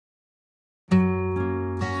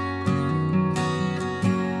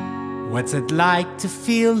What's it like to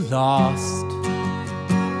feel lost?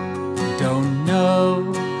 Don't know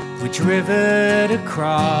which river to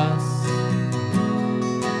cross.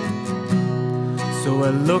 So I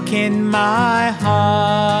look in my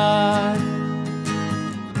heart,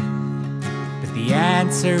 but the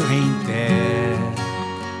answer ain't there.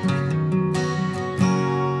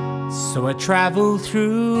 So I travel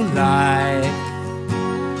through life,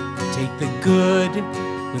 take the good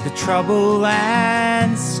with the trouble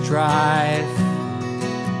and strife.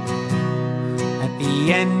 At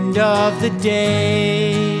the end of the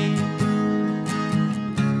day,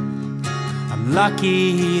 I'm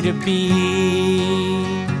lucky to be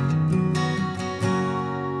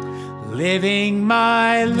living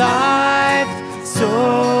my life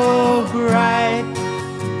so bright.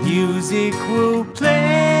 Music will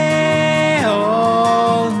play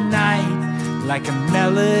all night like a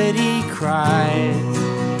melody cries.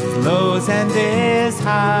 There's lows and there's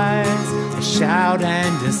highs, a shout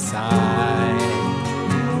and a sigh.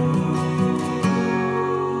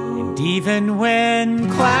 And even when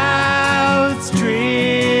clouds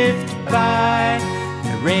drift by,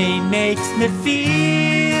 the rain makes me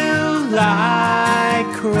feel like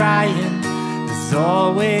crying. There's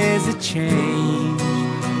always a change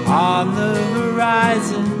on the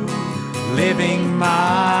horizon, living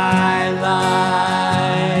my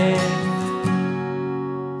life.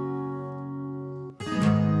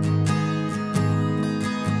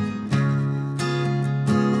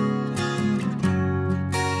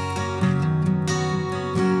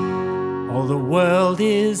 All the world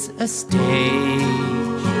is a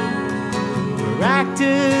stage, we're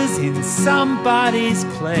actors in somebody's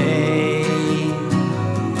play.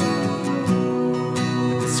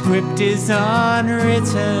 The script is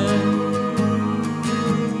unwritten,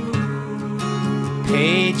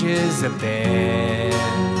 pages are bare.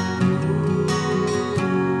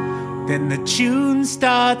 Then the tune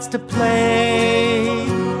starts to play,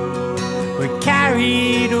 we're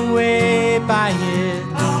carried away by it,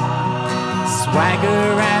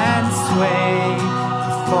 swagger and sway.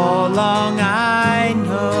 For long I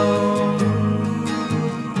know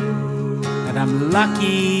that I'm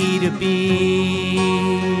lucky to be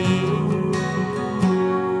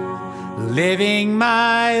living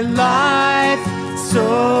my life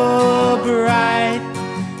so bright.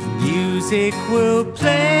 Music will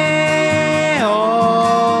play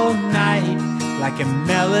all night like a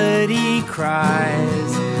melody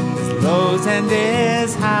cries. There's lows and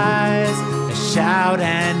there's highs, a shout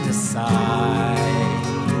and a sigh.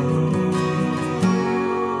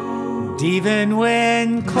 And even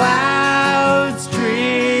when clouds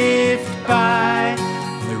drift by,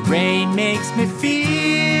 the rain makes me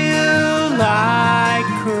feel like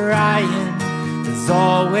crying. There's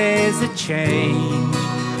always a change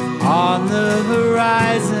on the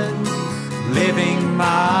horizon, living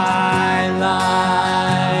my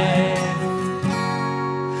life.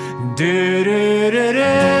 Do do do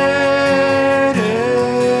do.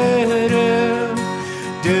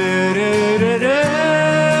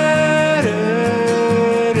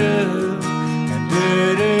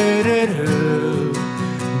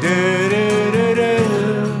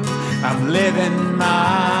 I'm living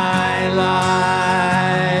my life.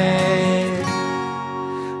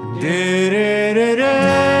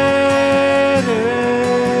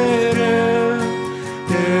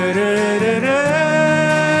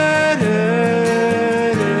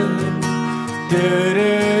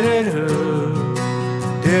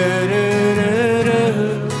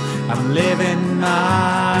 I'm living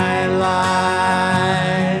my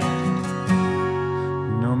life.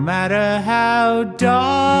 No matter how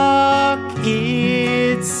dark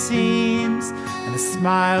it seems, and a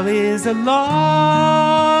smile is a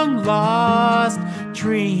long lost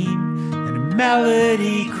dream, and a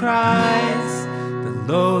melody cries the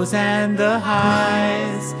lows and the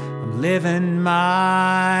highs. I'm living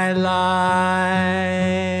my life.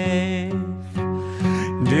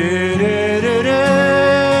 Do do do do.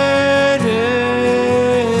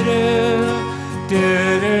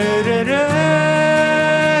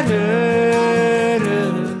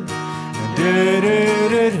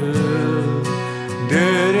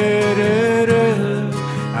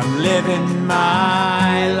 I'm living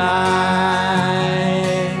my life.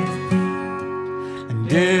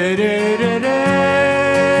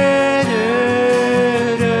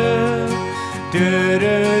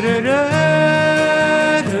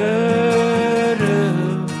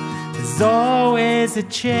 There's always a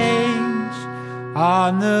change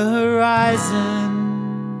on the horizon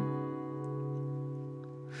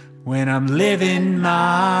when I'm living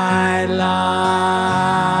my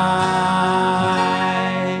life.